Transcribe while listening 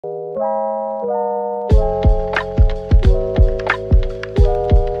Don't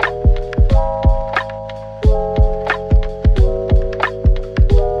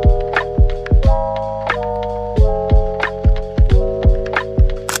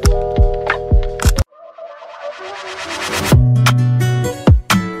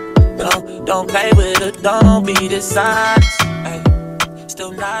play with it, don't be dishonest.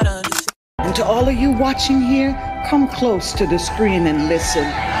 Still not understand. And to all of you watching here, come close to the screen and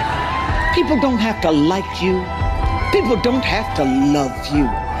listen. People don't have to like you. People don't have to love you.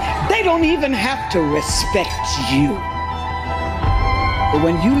 They don't even have to respect you. But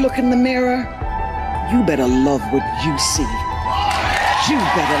when you look in the mirror, you better love what you see. You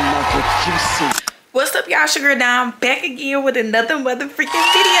better love what you see. What's up, y'all? Sugar Down, back again with another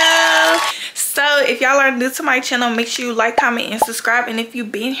motherfucking video. So if y'all are new to my channel, make sure you like, comment, and subscribe. And if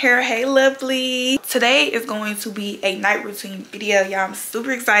you've been here, hey lovely. Today is going to be a night routine video, y'all. I'm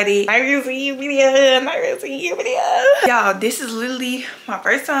super excited. Night routine video. Y'all, this is literally my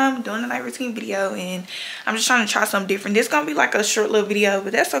first time doing a night routine video, and I'm just trying to try something different. This is gonna be like a short little video,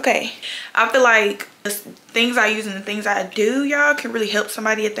 but that's okay. I feel like the things I use and the things I do, y'all, can really help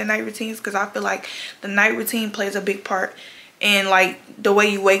somebody at their night routines, because I feel like the night routine plays a big part in like the way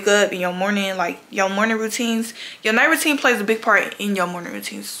you wake up in your morning, like your morning routines. Your night routine plays a big part in your morning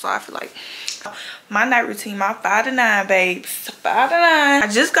routines. So I feel like my night routine, my 5 to 9, babes, 5 to 9. I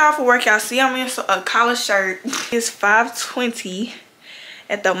just got off of work, y'all. See, I'm in a collar shirt. It's 5:20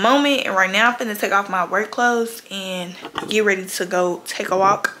 at the moment, and right now I'm finna take off my work clothes and get ready to go take a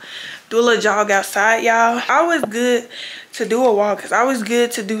walk, do a little jog outside, y'all. Always good to do a walk. It's always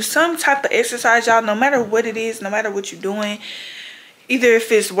good to do some type of exercise, y'all, no matter what it is, no matter what you're doing. Either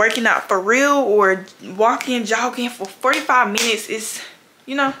if it's working out for real or walking, jogging for 45 minutes is,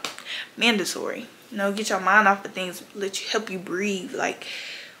 you know, mandatory. You know, get your mind off of things, help you breathe, like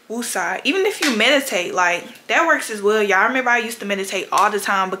woosah. Even if you meditate, like that works as well, y'all. I remember I used to meditate all the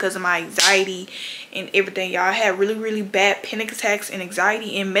time because of my anxiety and everything, y'all. I had really bad panic attacks and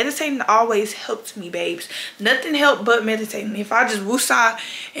anxiety, and meditating always helped me, babes. Nothing helped but meditating. If I just woosah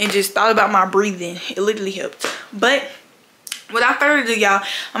and just thought about my breathing, it literally helped. But without further ado, y'all,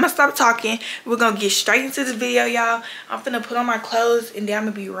 I'm gonna stop talking. We're gonna get straight into this video, y'all. I'm finna put on my clothes and then I'm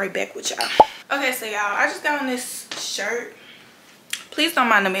gonna be right back with y'all. Okay, so y'all, I just got on this shirt. Please don't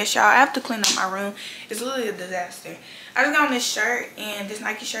mind the mess, y'all. I have to clean up my room. It's literally a disaster. I just got on this shirt and this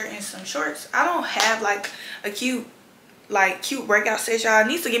Nike shirt and some shorts. I don't have like a cute workout sets, y'all.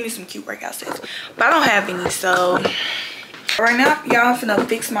 Needs to give me some cute workout sets, but I don't have any. So right now, y'all, I'm finna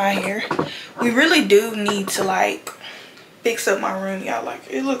fix my hair. We really do need to like fix up my room, y'all. Like,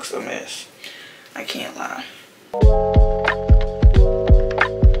 it looks a mess, I can't lie.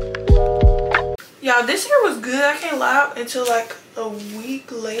 Y'all, this hair was good, I can't lie, until like a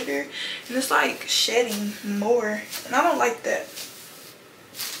week later, and it's like shedding more, and I don't like that,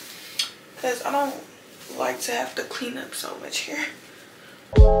 because I don't like to have to clean up so much hair.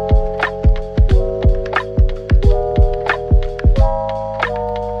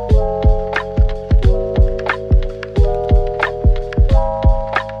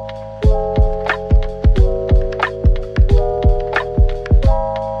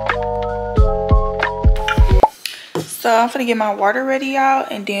 So I'm gonna get my water ready, y'all,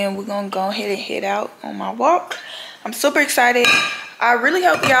 and then we're gonna go ahead and head out on my walk. I'm super excited. I really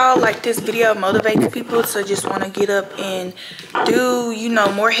hope y'all like this video motivates people to just want to get up and do, you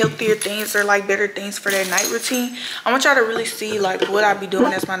know, more healthier things or like better things for their night routine. I want y'all to really see like what I be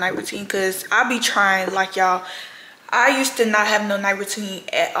doing as my night routine, because I be trying, like, y'all, I used to not have no night routine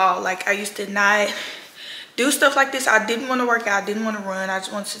at all. Like, I used to not do stuff like this. I didn't want to work out, I didn't want to run. I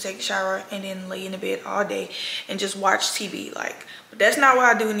just wanted to take a shower and then lay in the bed all day and just watch TV. Like, but that's not what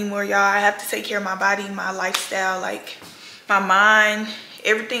I do anymore, y'all. I have to take care of my body, my lifestyle, like my mind.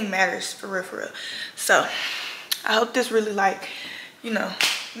 Everything matters, for real. So I hope this really, like, you know,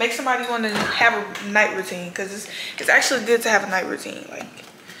 make somebody want to have a night routine, because it's actually good to have a night routine. Like,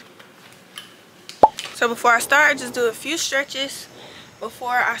 so before I start, just do a few stretches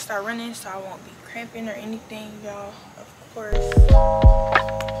before I start running, so I won't be cramping or anything, y'all, of course.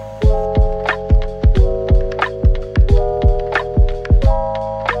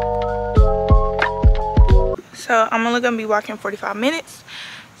 So I'm only gonna be walking 45 minutes,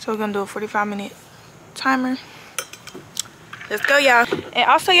 so we're gonna do a 45-minute timer. Let's go, y'all. And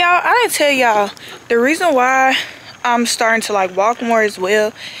also, y'all, I didn't tell y'all the reason why I'm starting to like walk more as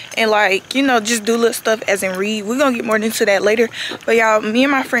well, and like, you know, just do little stuff as in read. We're gonna get more into that later. But y'all, me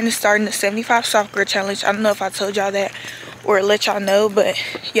and my friend is starting the 75 soft girl challenge. I don't know if I told y'all that or let y'all know, but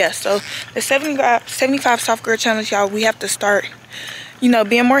yeah, so the 75 soft girl challenge, y'all, we have to start you know,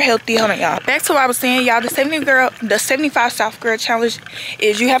 being more healthy. Hold on, y'all. Back to what I was saying, y'all. The 75 South Girl Challenge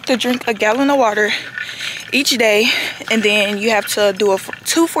is you have to drink a gallon of water each day, and then you have to do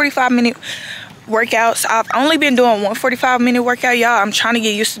 2 45-minute workouts. I've only been doing 1 45-minute workout, y'all. I'm trying to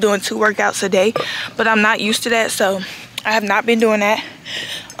get used to doing 2 workouts a day, but I'm not used to that, so I have not been doing that.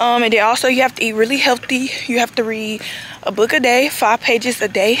 And then also you have to eat really healthy. You have to read a book a day, 5 pages a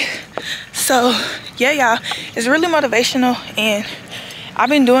day. So yeah, y'all, it's really motivational, and I've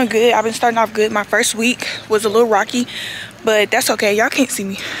been doing good. I've been starting off good. My first week was a little rocky, but that's okay. Y'all can't see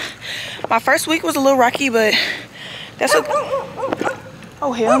me. My first week was a little rocky, but that's okay.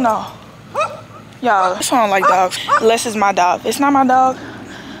 Oh hell no. Y'all, this one I don't like dogs. Unless it's my dog. If it's not my dog,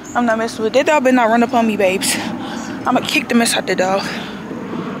 I'm not messing with it. That dog better not run up on me, babes. I'm gonna kick the mess out the dog.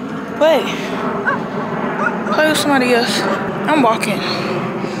 But play with somebody else. I'm walking,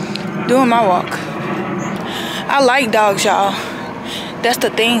 doing my walk. I like dogs, y'all. That's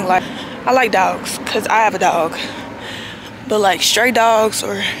the thing. Like, I like dogs because I have a dog. But like stray dogs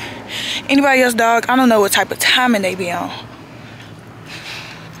or anybody else's dog, I don't know what type of timing they be on.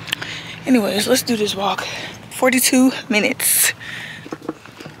 Anyways, let's do this walk. 42 minutes.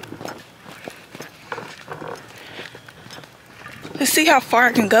 Let's see how far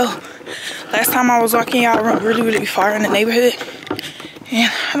I can go. Last time I was walking, y'all, I went really far in the neighborhood.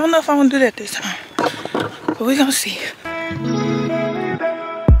 And I don't know if I want to do that this time. But we're gonna see.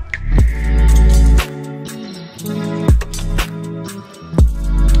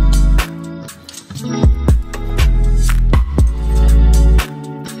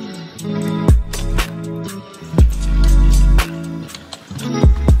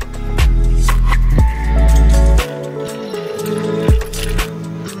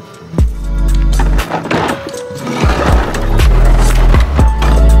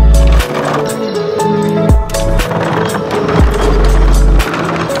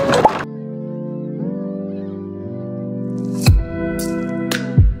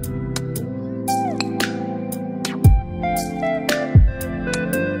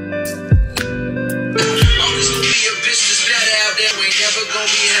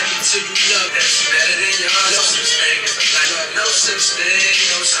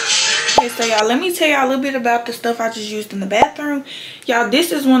 Okay, so y'all, let me tell y'all a little bit about the stuff I just used in the bathroom. Y'all,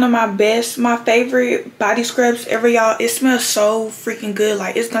 this is one of my favorite body scrubs ever, y'all. It smells so freaking good.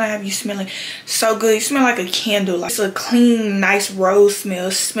 Like, it's gonna have you smelling so good. You smell like a candle. Like, it's a clean, nice rose smell.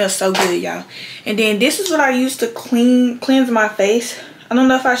 It smells so good, y'all. And then this is what I use to cleanse my face. I don't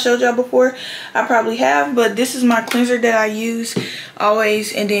know if I showed y'all before. I probably have, but this is my cleanser that I use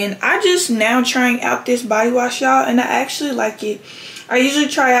always. And then I just now trying out this body wash, y'all, and I actually like it. I usually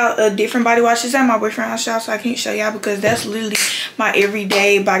try out a different body wash. It's at my boyfriend's house, y'all, so I can't show y'all because that's literally my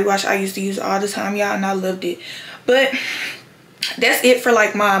everyday body wash I used to use all the time, y'all, and I loved it. But that's it for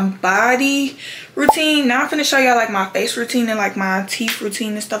like my body routine. Now I'm finna show y'all like my face routine and like my teeth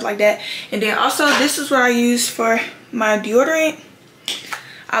routine and stuff like that. And then also this is what I use for my deodorant.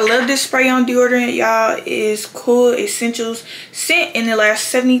 I love this spray on deodorant, y'all. It is Cool Essentials scent in the last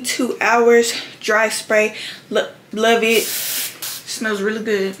 72 hours. Dry spray. Love it. Smells really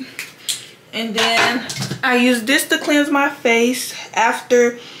good. And then I use this to cleanse my face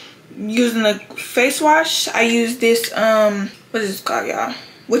after using a face wash. I use this what is this called, y'all?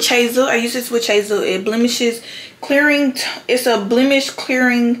 Witch hazel. I use this witch hazel. It blemishes clearing. It's a blemish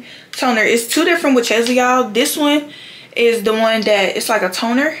clearing toner. It's 2 different witch hazel, y'all. This one is the one that it's like a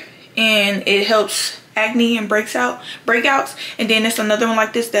toner and it helps acne and breakouts. And then it's another one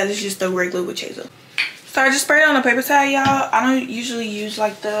like this that is just a regular witch hazel. So I just sprayed it on a paper towel, y'all. I don't usually use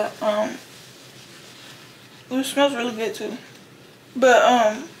like the ooh, it smells really good too. But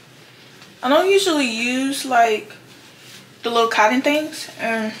I don't usually use like the little cotton things,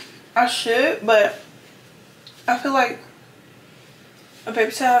 and I should, but I feel like a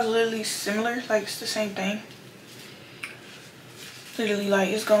paper towel is literally similar, like it's the same thing. Literally, like,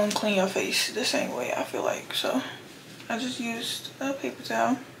 it's gonna clean your face the same way, I feel like. So I just used a paper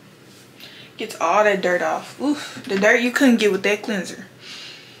towel. Gets all that dirt off. Oof, the dirt you couldn't get with that cleanser.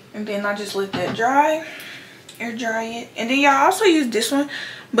 And then I just let that dry, air dry it. And then y'all also use this one,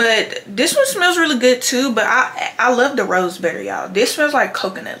 but this one smells really good too. But I love the rose better, y'all. This smells like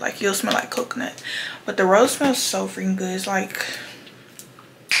coconut, like you'll smell like coconut, but the rose smells so freaking good. It's like,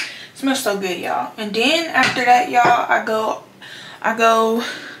 it smells so good, y'all. And then after that, y'all, I go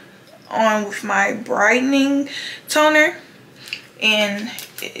on with my brightening toner, and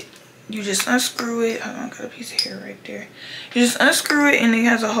you just unscrew it. Hold on, I got a piece of hair right there. You just unscrew it, and it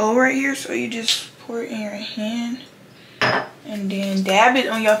has a hole right here, so you just pour it in your hand and then dab it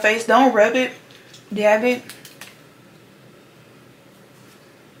on your face. Don't rub it, dab it.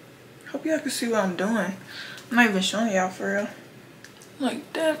 Hope y'all can see what I'm doing. I'm not even showing y'all for real.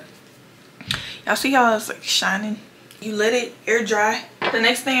 Like that. Y'all see how it's like shining? You let it air dry. The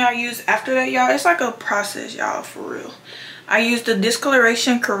next thing I use after that, y'all, it's like a process, y'all, for real. I use the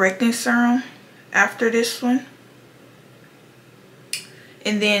discoloration correcting serum after this one.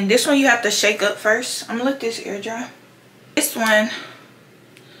 And then this one you have to shake up first. I'm gonna let this air dry. This one,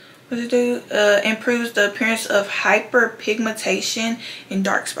 what does it do? Improves the appearance of hyperpigmentation and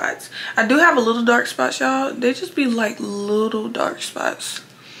dark spots. I do have a little dark spots, y'all. They just be like little dark spots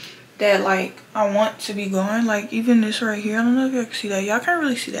that like I want to be gone. Like even this right here. I don't know if y'all can see that. Y'all can't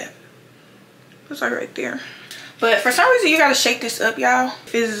really see that. It's like right there. But for some reason you gotta shake this up, y'all. It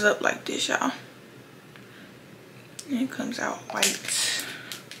fizzes up like this, y'all. And it comes out white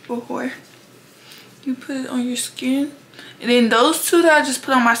before you put it on your skin. And then those two that I just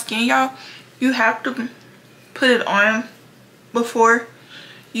put on my skin, y'all, you have to put it on before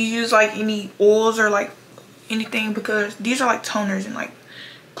you use like any oils or like anything, because these are like toners and like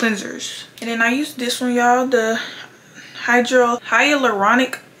cleansers. And then I use this one, y'all, the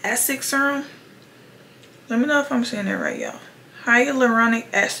hyaluronic acid serum. Let me know if I'm saying that right, y'all. Hyaluronic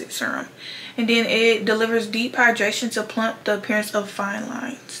acid serum. And then it delivers deep hydration to plump the appearance of fine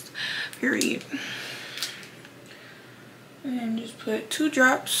lines. Period. And just put 2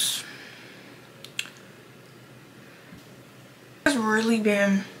 drops. It's really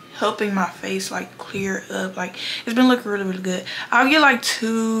been helping my face like clear up. Like it's been looking really, really good. I'll get like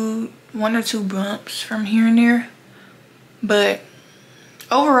 1 or 2 bumps from here and there, but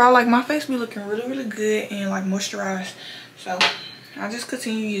overall like my face be looking really, really good and like moisturized. So I'll just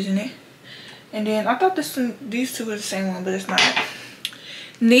continue using it. And then I thought these two were the same one, but it's not.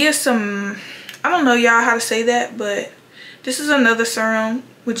 Niacin, I don't know y'all how to say that, but this is another serum,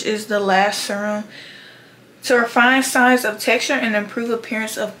 which is the last serum, to refine signs of texture and improve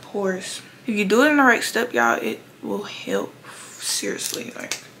appearance of pores. If you do it in the right step, y'all, it will help seriously.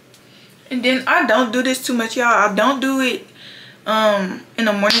 Like, and then I don't do this too much, y'all. I don't do it in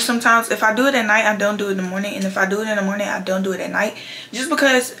the morning sometimes. If I do it at night, I don't do it in the morning. And if I do it in the morning, I don't do it at night. Just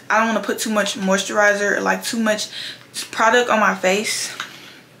because I don't want to put too much moisturizer or like too much product on my face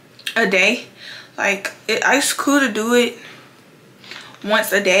a day. Like it's cool to do it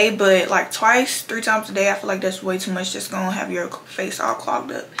once a day, but like 2-3 times a day, I feel like that's way too much. Just gonna have your face all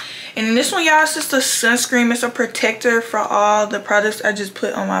clogged up. And then this one, y'all, is just a sunscreen. It's a protector for all the products I just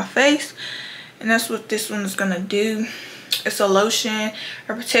put on my face, and that's what this one is gonna do. It's a lotion,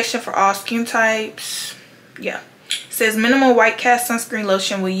 a protection for all skin types. Yeah, it says minimal white cast sunscreen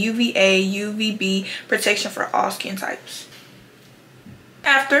lotion with UVA UVB protection for all skin types.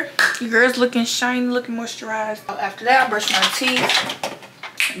 After your girl's looking shiny, looking moisturized. After that, I brush my teeth.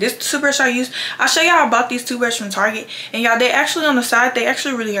 This toothbrush I use, I'll show y'all. I bought these toothbrushes from Target, and y'all, they actually on the side, they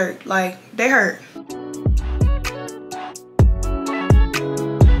actually really hurt. Like they hurt.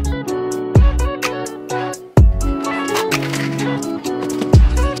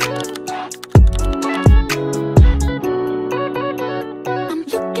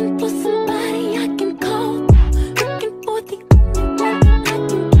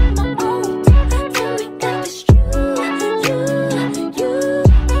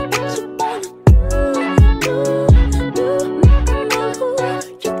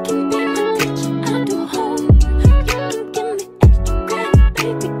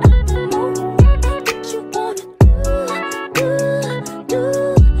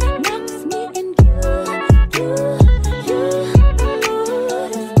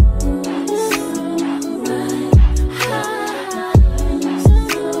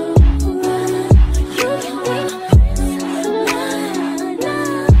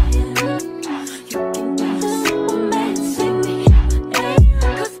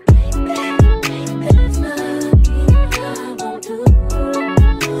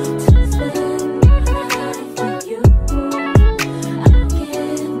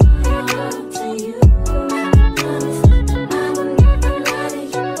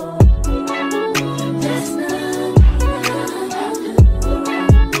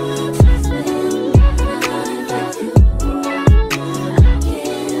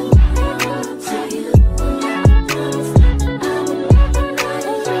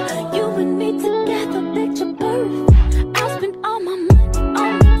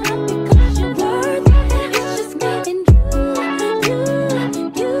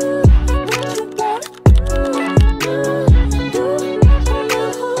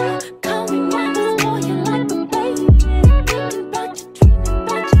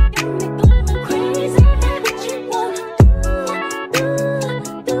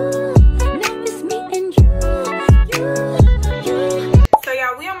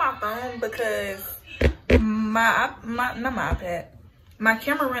 my phone because my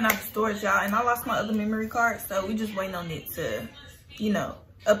camera ran out of storage, y'all, and I lost my other memory card, so we just waiting on it to, you know,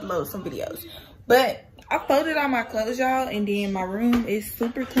 upload some videos. But I folded all my clothes, y'all, and then my room is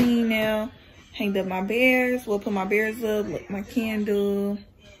super clean now. Hanged up my bears. We'll put my bears up, look, my candle.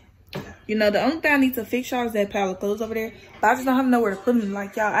 You know, the only thing I need to fix, y'all, is that pile of clothes over there. But I just don't have nowhere to put them.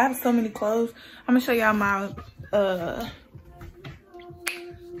 Like, y'all, I have so many clothes. I'm gonna show y'all my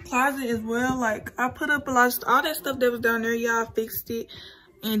closet as well. Like, I put up a lot of all that stuff that was down there, y'all, fixed it.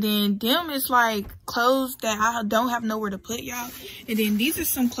 And then them is like clothes that I don't have nowhere to put, y'all. And then these are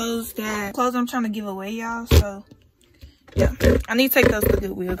some clothes I'm trying to give away, y'all. So yeah, I need to take those to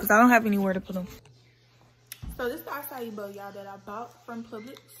Goodwill because I don't have anywhere to put them. So this is the acai bowl, y'all, that I bought from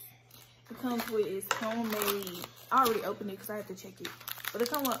Publix. It comes with its homemade. I already opened it because I had to check it. But it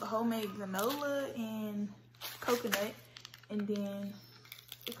comes with homemade granola and coconut. And then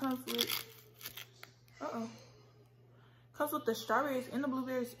it comes with, comes with the strawberries and the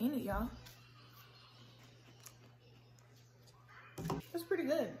blueberries in it, y'all. That's pretty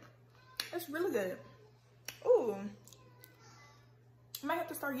good. That's really good. Ooh. I might have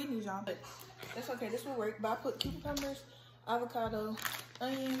to start getting these, y'all. But that's okay. This will work. But I put cucumbers, avocado,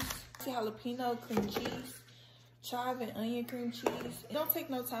 onions, jalapeno, cream cheese, chive and onion cream cheese. It don't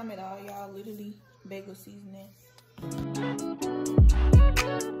take no time at all, y'all. Literally bagel seasoning.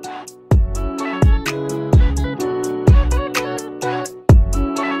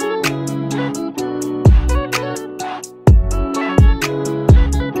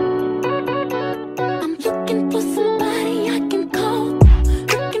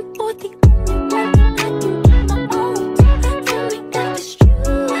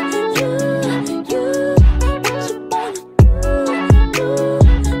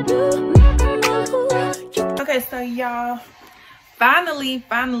 Y'all,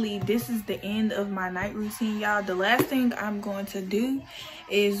 finally this is the end of my night routine, y'all. The last thing I'm going to do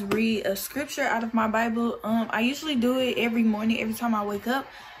is read a scripture out of my Bible. I usually do it every morning, every time I wake up,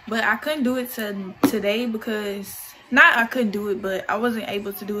 but I couldn't do it today because I couldn't do it, but I wasn't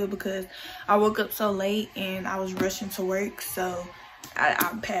able to do it because I woke up so late and I was rushing to work, so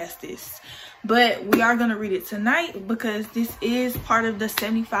I passed this. But we are going to read it tonight because this is part of the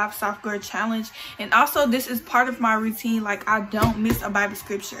 75 soft girl challenge. And also this is part of my routine. Like, I don't miss a Bible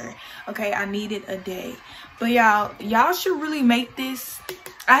scripture. Okay, I need it a day. But y'all should really make this.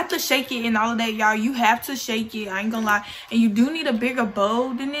 I have to shake it and all of that, y'all. You have to shake it. I ain't gonna lie. And you do need a bigger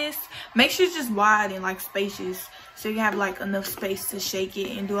bowl than this. Make sure it's just wide and like spacious, so you have like enough space to shake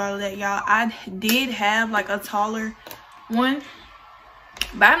it and do all of that, y'all. I did have like a taller one,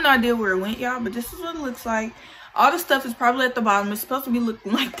 but I have no idea where it went, y'all. But this is what it looks like. All the stuff is probably at the bottom. It's supposed to be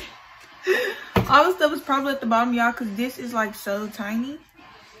looking like that. All the stuff is probably at the bottom, y'all, because this is like so tiny.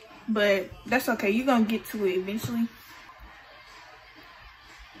 But that's okay. You're going to get to it eventually.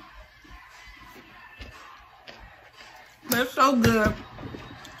 But it's so good.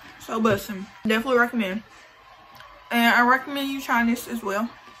 So bussin'. Definitely recommend. And I recommend you trying this as well.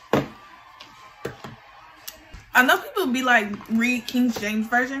 I know people be like, read King James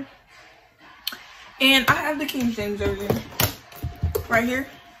Version. And I have the King James Version right here.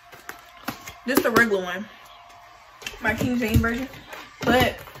 This is the regular one. My King James Version.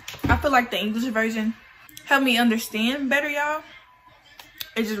 But I feel like the English version helped me understand better, y'all.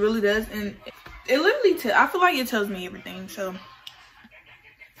 It just really does. And it literally, I feel like it tells me everything. So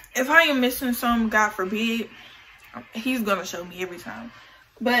if I am missing some, God forbid, he's gonna show me every time.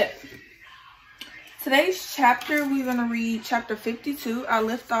 But today's chapter, we're gonna read chapter 52. I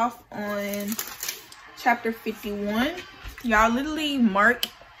left off on chapter 51. Y'all literally mark.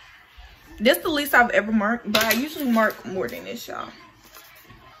 This is the least I've ever marked, but I usually mark more than this, y'all.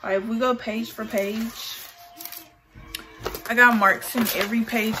 Like, if we go page for page, I got marks in every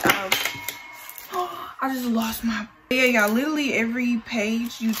page. I just lost my. Yeah, y'all, literally every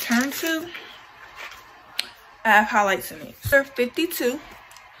page you turn to, I have highlights in it. Chapter 52.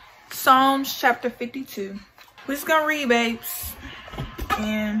 Psalms chapter 52. We're just gonna read, babes.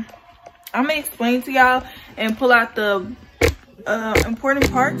 And I'm gonna explain to y'all and pull out the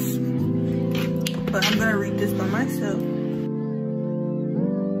important parts. But I'm gonna read this by myself.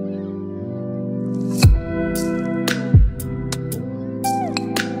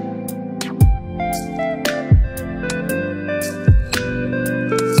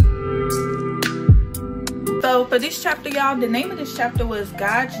 So for this chapter, y'all, the name of this chapter was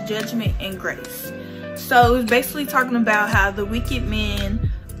God's Judgment and Grace. So it's basically talking about how the wicked men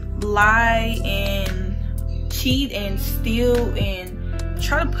lie and cheat and steal and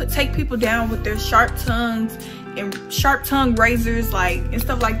try to take people down with their sharp tongues and sharp tongue razors, like, and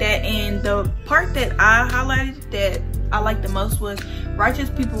stuff like that. And the part that I highlighted that I liked the most was, righteous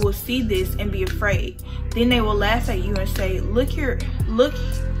people will see this and be afraid. Then they will laugh at you and say, look here, look.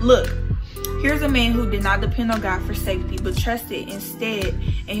 Here's a man who did not depend on God for safety, but trusted instead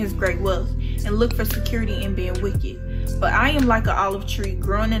in his great wealth and looked for security in being wicked. But I am like an olive tree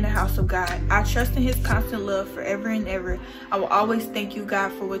growing in the house of God. I trust in his constant love forever and ever. I will always thank you,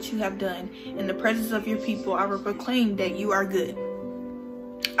 God, for what you have done. In the presence of your people, I will proclaim that you are good.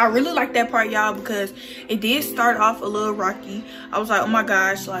 I really like that part, y'all, because it did start off a little rocky. I was like, oh my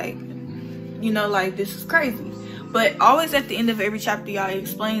gosh, like, you know, like, this is crazy. But always at the end of every chapter, y'all, it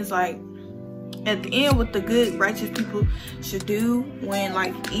explains, like, at the end what the good righteous people should do when,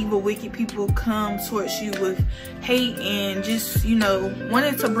 like, evil wicked people come towards you with hate and just, you know,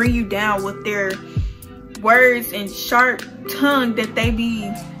 wanting to bring you down with their words and sharp tongue that they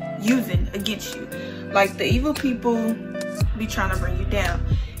be using against you. Like, the evil people be trying to bring you down.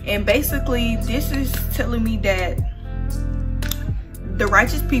 And basically this is telling me that the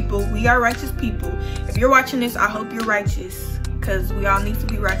righteous people, we are righteous people. If you're watching this, I hope you're righteous, because we all need to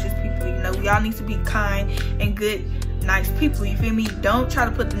be righteous people. You know, we all need to be kind and good, nice people. You feel me? Don't try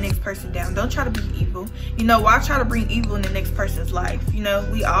to put the next person down. Don't try to be evil. You know, why try to bring evil in the next person's life? You know,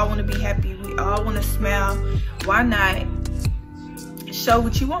 we all want to be happy. We all want to smile. Why not show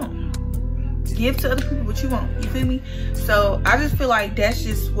what you want? Give to other people what you want. You feel me? So I just feel like that's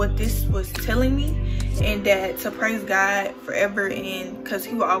just what this was telling me, and that to praise God forever, and because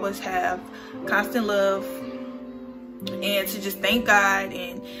he will always have constant love, and to just thank God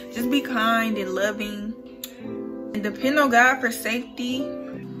and just be kind and loving and depend on God for safety.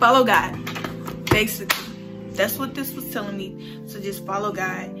 Follow God, basically. That's what this was telling me. So just follow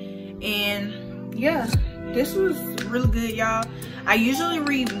God. And yeah, this was really good, y'all. I usually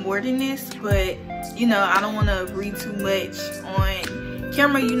read more than this, but you know, I don't want to read too much on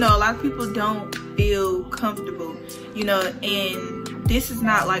camera. You know, a lot of people don't feel comfortable, you know, and this is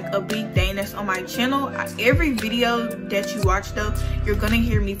not like a big thing that's on my channel. Every video that you watch though, you're gonna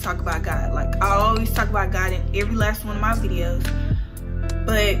hear me talk about God. Like, I always talk about God in every last one of my videos,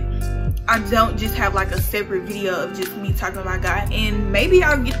 but I don't just have like a separate video of just me talking about God. And maybe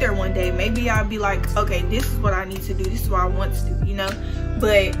I'll get there one day. Maybe I'll be like, okay, this is what I need to do, this is what I want to do, you know.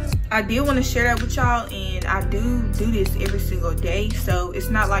 But I did want to share that with y'all, and I do this every single day. So it's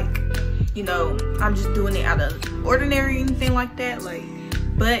not like, you know, I'm just doing it out of ordinary or anything like that. Like,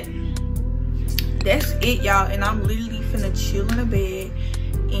 but that's it, y'all. And I'm literally finna chill in the bed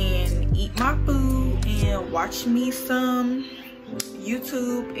and eat my food and watch me some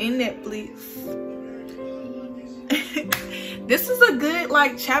YouTube and Netflix. This is a good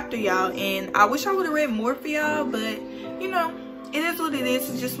like chapter, y'all, and I wish I would have read more for y'all, but you know, it is what it is.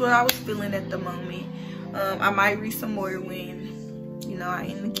 It's just what I was feeling at the moment. I might read some more when, you know, I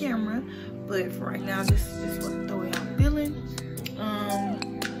end the camera, but for right now, this is just what the way I'm feeling.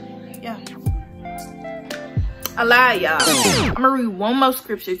 Yeah, I lied, y'all. I'm gonna read one more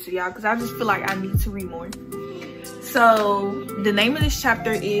scripture to y'all because I just feel like I need to read more. So the name of this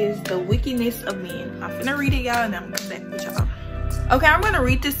chapter is The Wickedness of Men. I'm finna read it, y'all, and I'm gonna come back with y'all. Okay, I'm gonna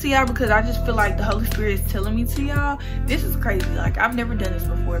read this to y'all because I just feel like the Holy Spirit is telling me to y'all. This is crazy. Like, I've never done this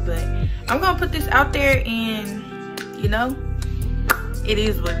before, but I'm gonna put this out there, and you know, it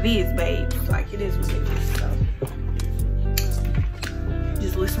is what it is, babes. Like, it is what it is. So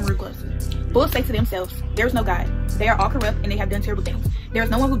just listen real closely. Fools say to themselves, there is no God. They are all corrupt and they have done terrible things. There is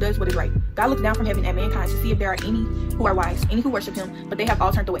no one who does what is right. God looks down from heaven at mankind to see if there are any who are wise, any who worship him, but they have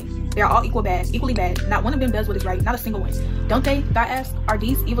all turned away. They are all equally bad. Not one of them does what is right, not a single one. Don't they? God asks, are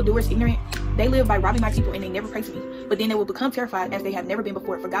these evildoers ignorant? They live by robbing my people and they never pray to me. But then they will become terrified as they have never been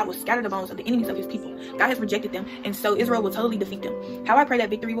before, for God will scatter the bones of the enemies of his people. God has rejected them, and so Israel will totally defeat them. How I pray that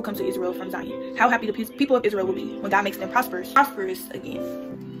victory will come to Israel from Zion. How happy the people of Israel will be when God makes them prosperous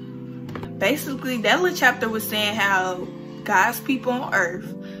again. Basically, that little chapter was saying how God's people on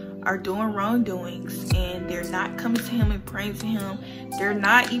earth are doing wrongdoings, and they're not coming to him and praying to him. They're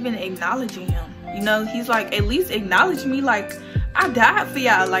not even acknowledging him. You know, he's like, at least acknowledge me. Like, I died for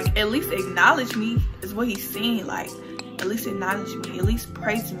y'all. Like, at least acknowledge me is what he's saying. Like, at least acknowledge me. At least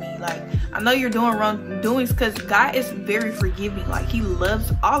pray to me. Like, I know you're doing wrongdoings, because God is very forgiving. Like, he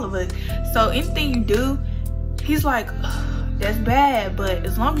loves all of us. So anything you do, he's like, that's bad, but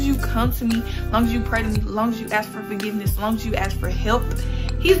as long as you come to me, as long as you pray to me, as long as you ask for forgiveness, as long as you ask for help,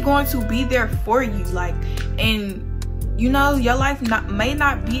 he's going to be there for you. Like, and you know, your life may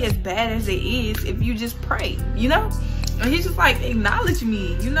not be as bad as it is if you just pray, you know. And he's just like, acknowledge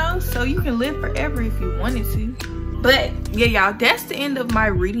me, you know, so you can live forever if you wanted to. But yeah, y'all, that's the end of my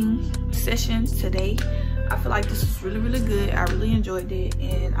reading session today. I feel like this was really good. I really enjoyed it,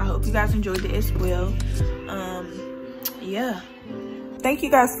 and I hope you guys enjoyed it as well. Yeah, thank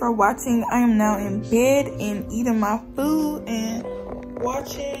you guys for watching. I am now in bed and eating my food and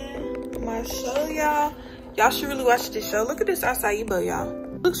watching my show, y'all. Y'all should really watch this show. Look at this acai bowl, y'all.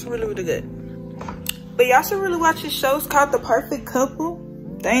 Looks really good. But y'all should really watch this show. It's called The Perfect Couple.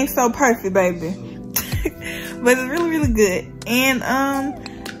 They ain't so perfect, baby. But it's really good. And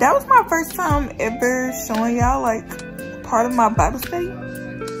that was my first time ever showing y'all like part of my Bible study.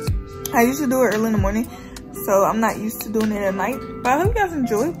 I usually do it early in the morning, so I'm not used to doing it at night. But I hope you guys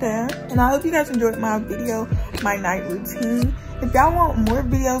enjoyed that, and I hope you guys enjoyed my video, my night routine. If y'all want more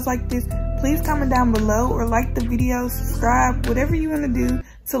videos like this, please comment down below or like the video, subscribe, whatever you want to do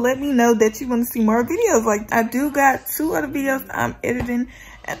to let me know that you want to see more videos. Like, I do got 2 other videos I'm editing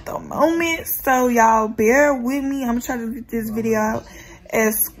at the moment, so y'all bear with me. I'm trying to get this video out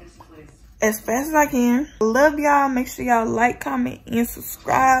as fast as I can. Love y'all. Make sure y'all like, comment, and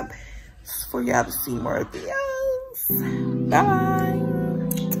subscribe for y'all to see more videos. Bye.